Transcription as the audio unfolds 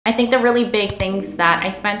I think the really big things that I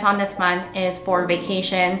spent on this month is for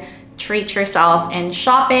vacation, treat yourself, and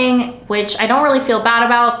shopping, which I don't really feel bad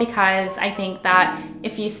about because I think that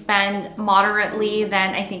if you spend moderately,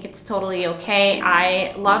 then I think it's totally okay.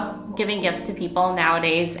 I love giving gifts to people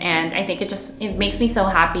nowadays, and I think it makes me so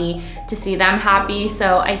happy to see them happy.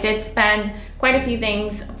 So I did spend quite a few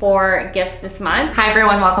things for gifts this month. Hi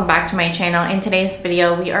everyone, welcome back to my channel. In today's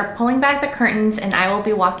video, we are pulling back the curtains and I will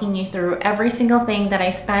be walking you through every single thing that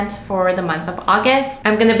I spent for the month of August.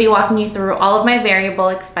 I'm gonna be walking you through all of my variable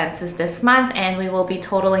expenses this month and we will be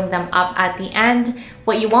totaling them up at the end.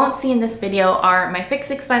 What you won't see in this video are my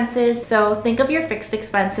fixed expenses. So think of your fixed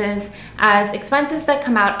expenses as expenses that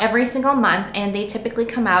come out every single month, and they typically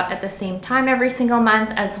come out at the same time every single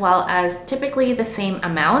month, as well as typically the same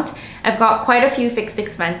amount. I've got quite a few fixed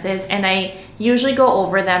expenses and I usually go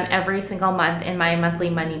over them every single month in my monthly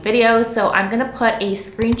money videos. So I'm gonna put a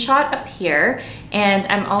screenshot up here, and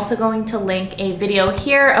I'm also going to link a video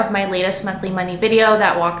here of my latest monthly money video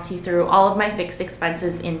that walks you through all of my fixed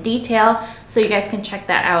expenses in detail. So you guys can check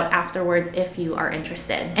that out afterwards if you are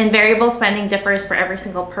interested. And variable spending differs for every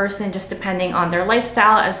single person, just depending on their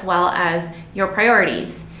lifestyle as well as your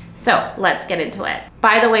priorities. So let's get into it.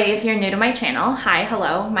 By the way, if you're new to my channel, hi,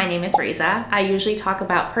 hello, my name is Raisa. I usually talk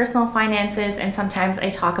about personal finances and sometimes I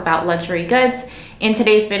talk about luxury goods. In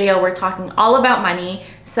today's video, we're talking all about money.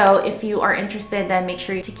 So if you are interested, then make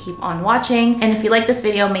sure to keep on watching. And if you like this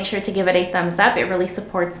video, make sure to give it a thumbs up. It really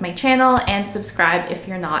supports my channel, and subscribe if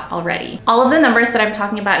you're not already. All of the numbers that I'm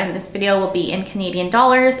talking about in this video will be in Canadian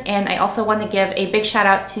dollars. And I also want to give a big shout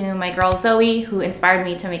out to my girl Zoe, who inspired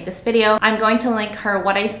me to make this video. I'm going to link her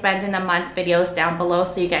what I spend in a month videos down below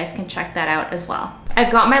so you guys can check that out as well.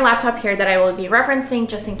 I've got my laptop here that I will be referencing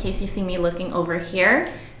just in case you see me looking over here.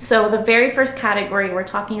 So the very first category we're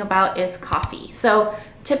talking about is coffee. So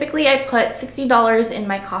typically I put $60 in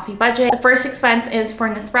my coffee budget. The first expense is for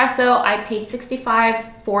Nespresso. I paid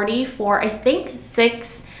 $65.40 for I think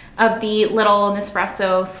 6 of the little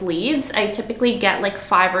Nespresso sleeves. I typically get like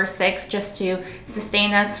 5 or 6 just to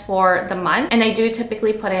sustain us for the month. And I do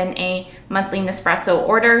typically put in a monthly Nespresso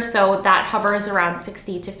order. So that hovers around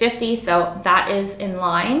 60 to 50. So that is in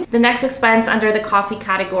line. The next expense under the coffee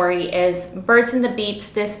category is Birds and the Beets.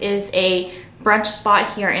 This is a brunch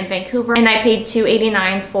spot here in Vancouver, and I paid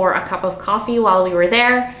 $2.89 for a cup of coffee while we were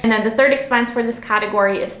there. And then the third expense for this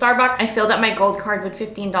category is Starbucks. I filled up my gold card with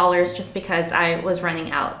 $15 just because I was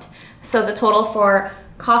running out. So the total for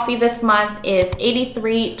coffee this month is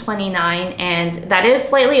 $83.29, and that is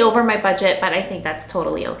slightly over my budget, but I think that's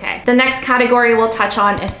totally okay. The next category we'll touch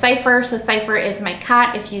on is Cypher. So Cypher is my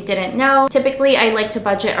cat, if you didn't know. Typically, I like to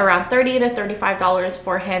budget around $30 to $35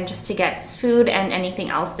 for him just to get his food and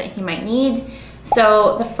anything else that he might need.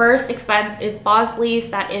 So the first expense is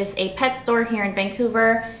Bosley's. That is a pet store here in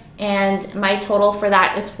Vancouver, and my total for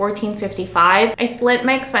that is $14.55. I split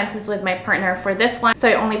my expenses with my partner for this one, so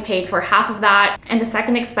I only paid for half of that. And the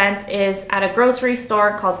second expense is at a grocery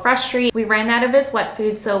store called Fresh Street. We ran out of his wet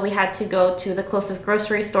food, so we had to go to the closest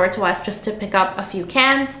grocery store to us just to pick up a few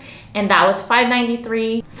cans, and that was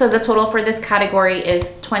 $5.93. So the total for this category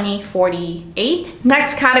is $20.48.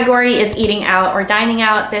 Next category is eating out or dining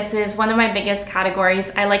out. This is one of my biggest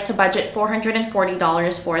categories. I like to budget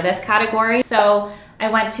 $440 for this category. So I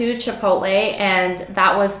went to Chipotle and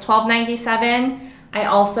that was $12.97. I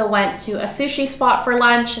also went to a sushi spot for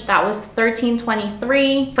lunch. That was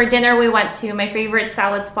 $13.23. For dinner, we went to my favorite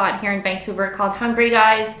salad spot here in Vancouver called Hungry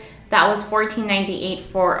Guys. That was $14.98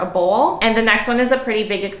 for a bowl. And the next one is a pretty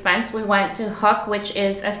big expense. We went to Hook, which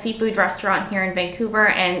is a seafood restaurant here in Vancouver,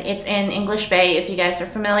 and it's in English Bay if you guys are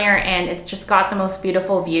familiar, and it's just got the most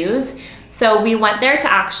beautiful views. So we went there to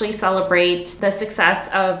actually celebrate the success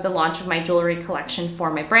of the launch of my jewelry collection for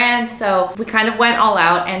my brand. So we kind of went all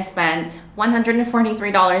out and spent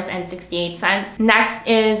 $143.68. Next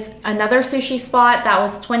is another sushi spot. That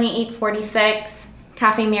was $28.46.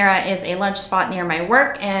 Cafe Mira is a lunch spot near my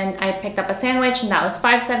work, and I picked up a sandwich and that was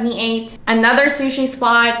 $5.78. Another sushi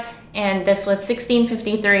spot, and this was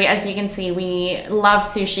 $16.53. As you can see, we love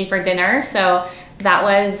sushi for dinner. So that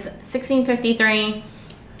was $16.53.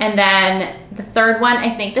 And then the third one, I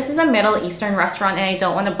think this is a Middle Eastern restaurant and I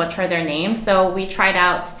don't want to butcher their name. So we tried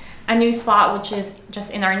out a new spot, which is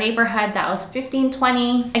just in our neighborhood. That was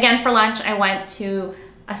 $15.20. Again, for lunch, I went to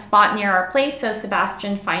a spot near our place, so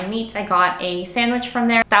Sebastian Fine Meats. I got a sandwich from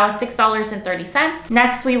there. That was $6.30.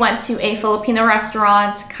 Next, we went to a Filipino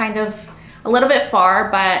restaurant, kind of a little bit far,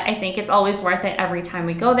 but I think it's always worth it every time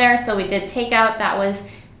we go there. So we did takeout. That was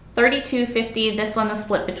 $32.50. This one was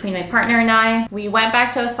split between my partner and I. We went back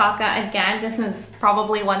to Osaka again. This is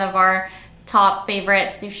probably one of our top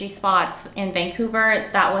favorite sushi spots in Vancouver.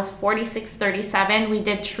 That was $46.37. We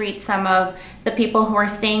did treat some of the people who were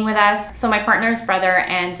staying with us. So my partner's brother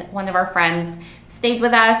and one of our friends stayed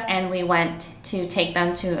with us, and we went to take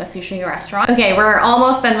them to a sushi restaurant. Okay, we're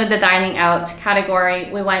almost done with the dining out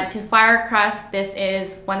category. We went to Fire Crust. This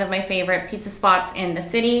is one of my favorite pizza spots in the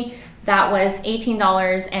city. That was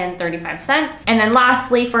 $18.35. And then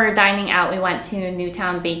lastly, for dining out, we went to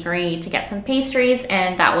Newtown Bakery to get some pastries,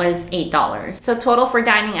 and that was $8. So total for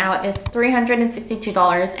dining out is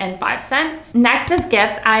 $362.05. Next is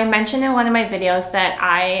gifts. I mentioned in one of my videos that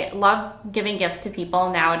I love giving gifts to people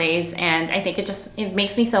nowadays, and I think it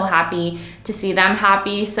makes me so happy to see them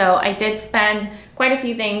happy. So I did spend quite a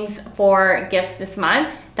few things for gifts this month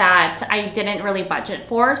that I didn't really budget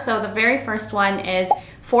for. So the very first one is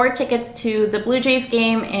 4 tickets to the Blue Jays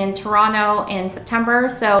game in Toronto in September.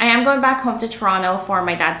 So I am going back home to Toronto for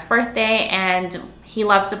my dad's birthday, and he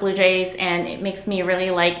loves the Blue Jays, and it makes me really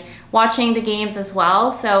like watching the games as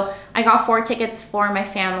well. So I got 4 tickets for my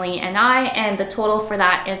family and I, and the total for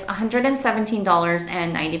that is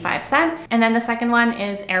 $117.95. And then the second one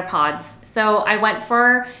is AirPods. So I went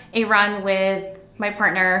for a run with my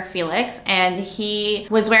partner Felix, and he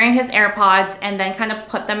was wearing his AirPods and then kind of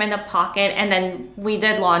put them in a pocket, and then we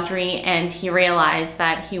did laundry and he realized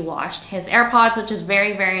that he washed his AirPods, which is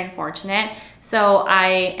very, very unfortunate. So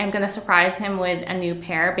I am gonna surprise him with a new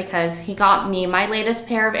pair because he got me my latest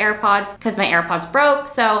pair of AirPods because my AirPods broke.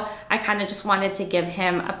 So I kind of just wanted to give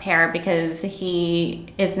him a pair because he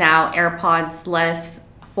is now AirPods-less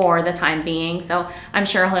for the time being. So I'm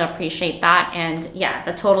sure he'll appreciate that. And yeah,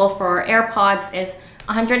 the total for AirPods is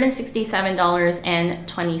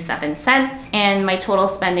 $167.27. And my total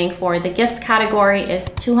spending for the gifts category is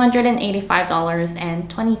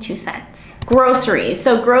 $285.22. Groceries.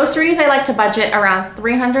 So groceries, I like to budget around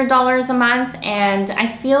 $300 a month. And I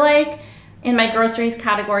feel like in my groceries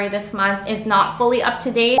category this month is not fully up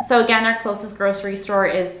to date. So again, our closest grocery store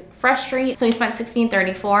is Fresh Street. So we spent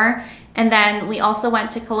 $16.34. And then we also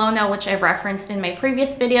went to Kelowna, which I've referenced in my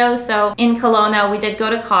previous videos. So in Kelowna, we did go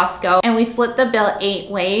to Costco and we split the bill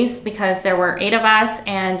 8 ways because there were 8 of us,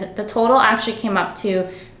 and the total actually came up to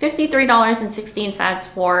 $53.16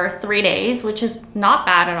 for 3 days, which is not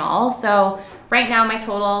bad at all. So right now my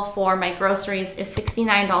total for my groceries is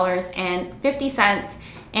 $69.50.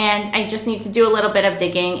 And I just need to do a little bit of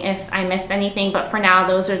digging if I missed anything, but for now,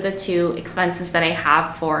 those are the 2 expenses that I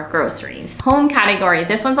have for groceries. Home category,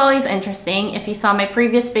 this one's always interesting. If you saw my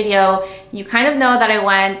previous video, you kind of know that I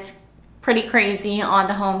went pretty crazy on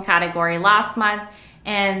the home category last month.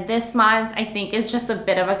 And this month, I think, is just a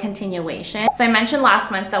bit of a continuation. So I mentioned last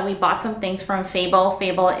month that we bought some things from Fable.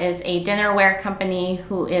 Fable is a dinnerware company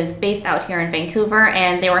who is based out here in Vancouver,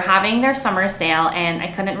 and they were having their summer sale and I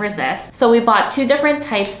couldn't resist. So we bought 2 different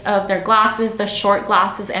types of their glasses, the short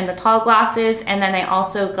glasses and the tall glasses. And then I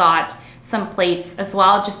also got some plates as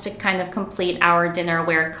well, just to kind of complete our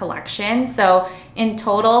dinnerware collection. So in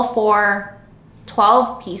total for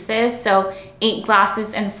 12 pieces, so 8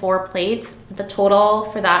 glasses and 4 plates. The total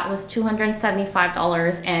for that was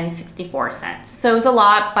 $275.64. So it was a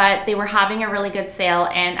lot, but they were having a really good sale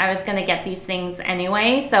and I was gonna get these things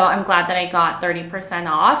anyway. So I'm glad that I got 30%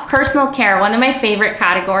 off. Personal care, one of my favorite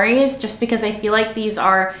categories, just because I feel like these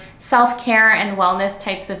are self-care and wellness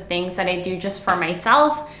types of things that I do just for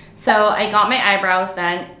myself. So I got my eyebrows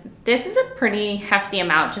done. This is a pretty hefty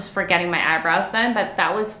amount just for getting my eyebrows done, but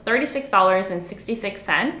that was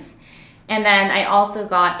 $36.66. And then I also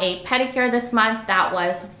got a pedicure this month. That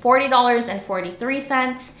was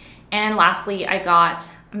 $40.43. And lastly, I got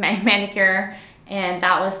my manicure, and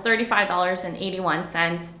that was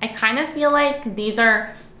 $35.81. I kind of feel like these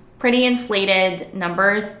are pretty inflated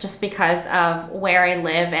numbers just because of where I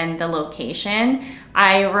live and the location.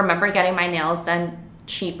 I remember getting my nails done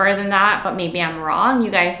cheaper than that, but maybe I'm wrong. You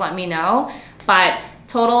guys let me know. But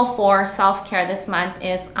total for self-care this month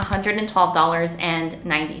is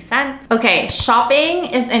 $112.90. Okay, shopping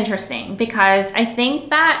is interesting because I think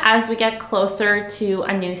that as we get closer to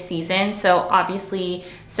a new season, so obviously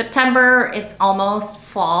September, it's almost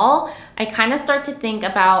fall, I kind of start to think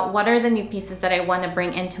about what are the new pieces that I want to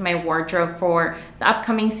bring into my wardrobe for the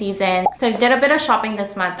upcoming season. So I did a bit of shopping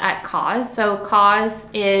this month at Cause. So Cause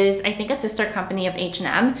is, I think, a sister company of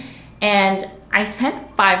H&M, and I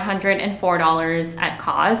spent $504 at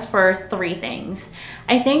Cause for 3 things.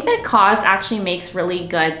 I think that Cause actually makes really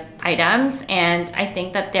good items, and I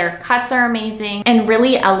think that their cuts are amazing and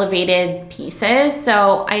really elevated pieces.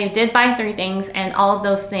 So I did buy 3 things, and all of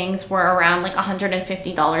those things were around like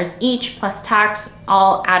 $150 each plus tax,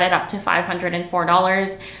 all added up to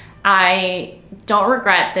 $504. I don't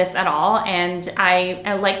regret this at all, and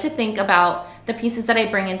I like to think about the pieces that I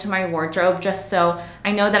bring into my wardrobe just so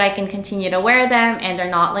I know that I can continue to wear them and they're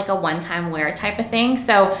not like a one-time wear type of thing.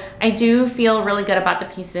 So I do feel really good about the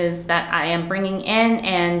pieces that I am bringing in,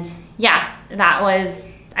 and yeah,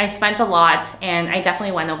 I spent a lot and I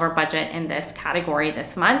definitely went over budget in this category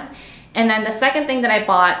this month. And then the second thing that I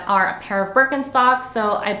bought are a pair of Birkenstocks.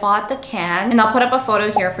 So I bought the can, and I'll put up a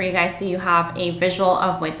photo here for you guys so you have a visual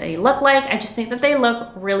of what they look like. I just think that they look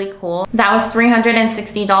really cool. That was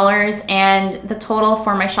 $360, and the total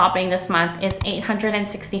for my shopping this month is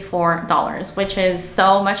 $864, which is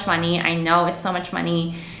so much money. I know it's so much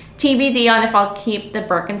money. TBD on if I'll keep the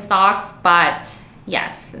Birkenstocks, but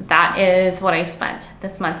yes, that is what I spent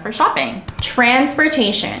this month for shopping.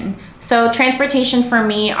 Transportation. So transportation for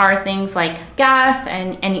me are things like gas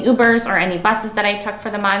and any Ubers or any buses that I took for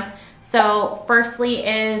the month. So firstly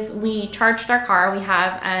is we charged our car. We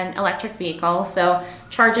have an electric vehicle. So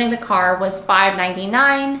charging the car was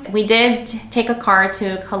 $5.99. We did take a car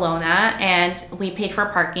to Kelowna and we paid for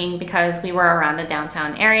parking because we were around the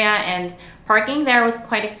downtown area, and parking there was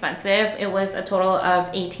quite expensive. It was a total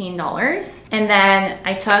of $18. And then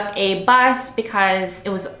I took a bus because it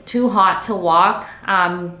was too hot to walk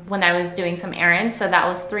when I was doing some errands. So that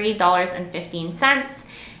was $3.15.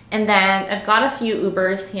 And then I've got a few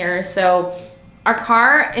Ubers here. So our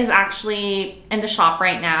car is actually in the shop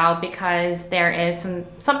right now because there is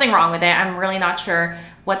something wrong with it. I'm really not sure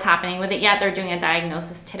what's happening with it yet. They're doing a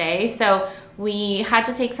diagnosis today. So we had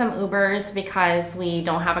to take some Ubers because we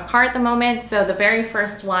don't have a car at the moment. So the very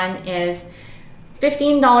first one is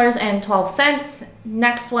 $15.12.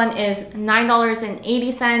 Next one is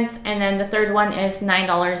 $9.80. And then the third one is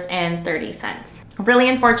 $9.30. Really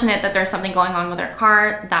unfortunate that there's something going on with our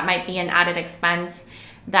car. That might be an added expense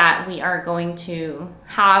that we are going to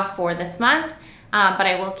have for this month. But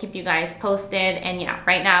I will keep you guys posted. And yeah,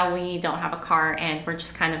 right now we don't have a car and we're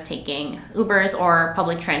just kind of taking Ubers or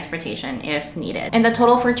public transportation if needed. And the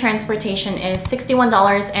total for transportation is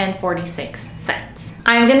 $61.46.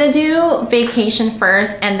 I'm gonna do vacation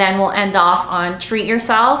first and then we'll end off on treat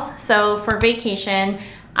yourself. So for vacation,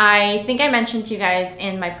 I think I mentioned to you guys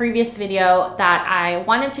in my previous video that I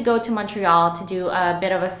wanted to go to Montreal to do a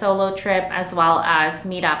bit of a solo trip as well as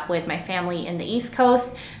meet up with my family in the East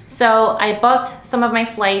Coast. So I booked some of my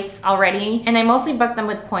flights already, and I mostly booked them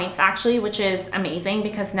with points actually, which is amazing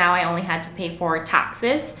because now I only had to pay for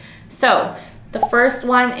taxes. So the first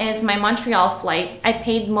one is my Montreal flights. I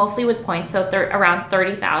paid mostly with points, so around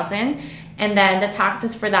 $30,000. And then the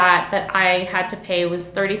taxes for that I had to pay was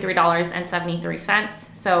 $33.73.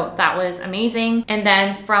 So that was amazing. And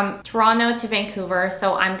then from Toronto to Vancouver,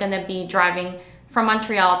 so I'm gonna be driving from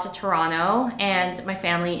Montreal to Toronto, and my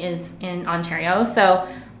family is in Ontario. So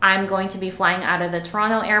I'm going to be flying out of the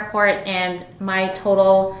Toronto airport, and my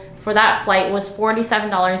total for that flight was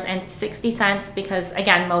 $47.60 because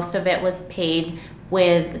again, most of it was paid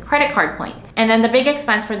with credit card points. And then the big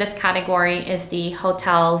expense for this category is the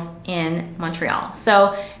hotels in Montreal.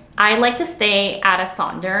 So I like to stay at a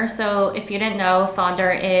Sonder. So if you didn't know,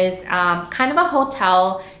 Sonder is kind of a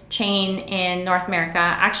hotel chain in North America.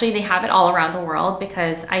 Actually, they have it all around the world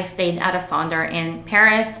because I stayed at a Sonder in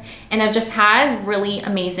Paris, and I've just had really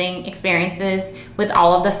amazing experiences with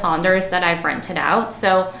all of the Sonders that I've rented out.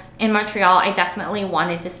 So in Montreal, I definitely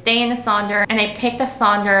wanted to stay in a Sonder, and I picked a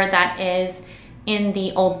Sonder that is in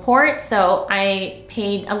the Old Port. So I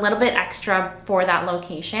paid a little bit extra for that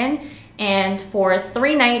location. And for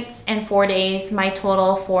 3 nights and 4 days, my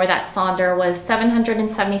total for that Sonder was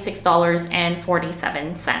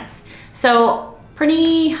 $776.47. So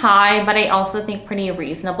pretty high, but I also think pretty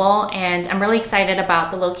reasonable. And I'm really excited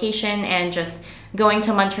about the location and just going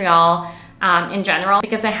to Montreal in general,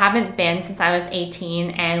 because I haven't been since I was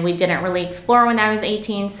 18 and we didn't really explore when I was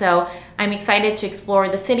 18. So I'm excited to explore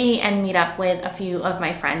the city and meet up with a few of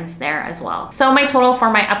my friends there as well. So my total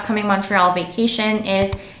for my upcoming Montreal vacation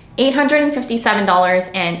is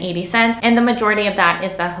 $857.80, and the majority of that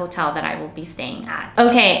is the hotel that I will be staying at.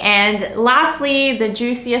 Okay, and lastly, the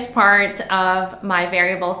juiciest part of my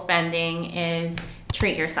variable spending is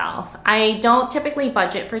treat yourself. I don't typically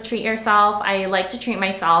budget for treat yourself. I like to treat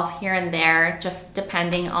myself here and there, just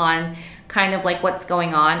depending on kind of like what's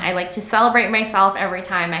going on. I like to celebrate myself every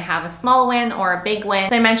time I have a small win or a big win.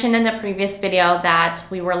 So I mentioned in the previous video that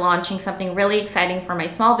we were launching something really exciting for my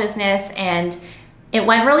small business, and It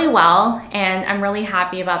went really well and I'm really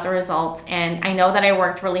happy about the results, and I know that I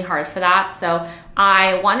worked really hard for that. So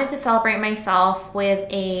I wanted to celebrate myself with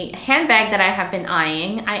a handbag that I have been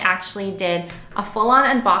eyeing. I actually did a full-on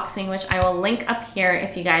unboxing, which I will link up here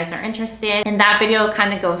if you guys are interested. And that video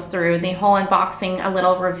kind of goes through the whole unboxing, a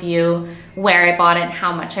little review, where I bought it,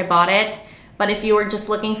 how much I bought it. But if you were just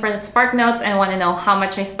looking for the Spark Notes and want to know how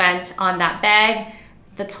much I spent on that bag,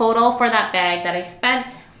 the total for that bag that I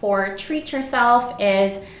spent for Treat Yourself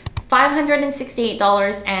is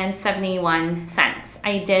 $568.71.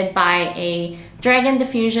 I did buy a Dragon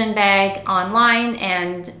Diffusion bag online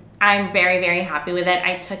and I'm very, very happy with it.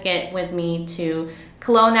 I took it with me to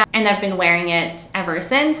Kelowna and I've been wearing it ever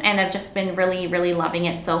since, and I've just been really, really loving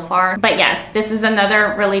it so far. But yes, this is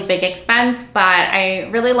another really big expense, but I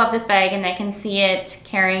really love this bag and I can see it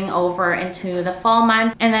carrying over into the fall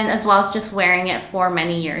months, and then as well as just wearing it for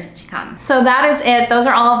many years to come. So that is it. Those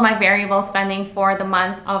are all of my variable spending for the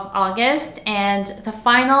month of August, and the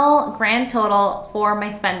final grand total for my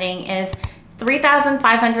spending is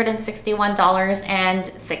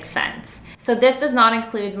 $3,561.06. So this does not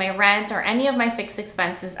include my rent or any of my fixed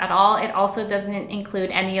expenses at all. It also doesn't include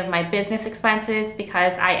any of my business expenses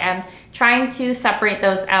because I am trying to separate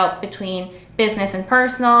those out between business and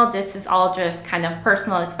personal. This is all just kind of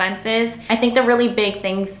personal expenses. I think the really big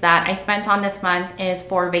things that I spent on this month is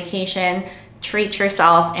for vacation, treat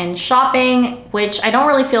yourself, and shopping, which I don't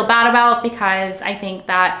really feel bad about because I think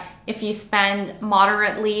that if you spend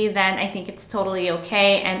moderately, then I think it's totally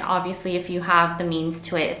okay. And obviously if you have the means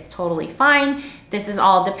to it, it's totally fine. This is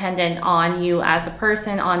all dependent on you as a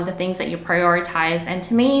person, on the things that you prioritize. And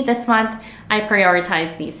to me this month, I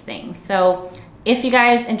prioritize these things. So if you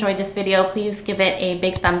guys enjoyed this video, please give it a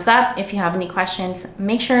big thumbs up. If you have any questions,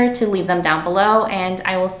 make sure to leave them down below, and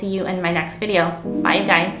I will see you in my next video. Bye, you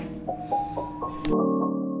guys.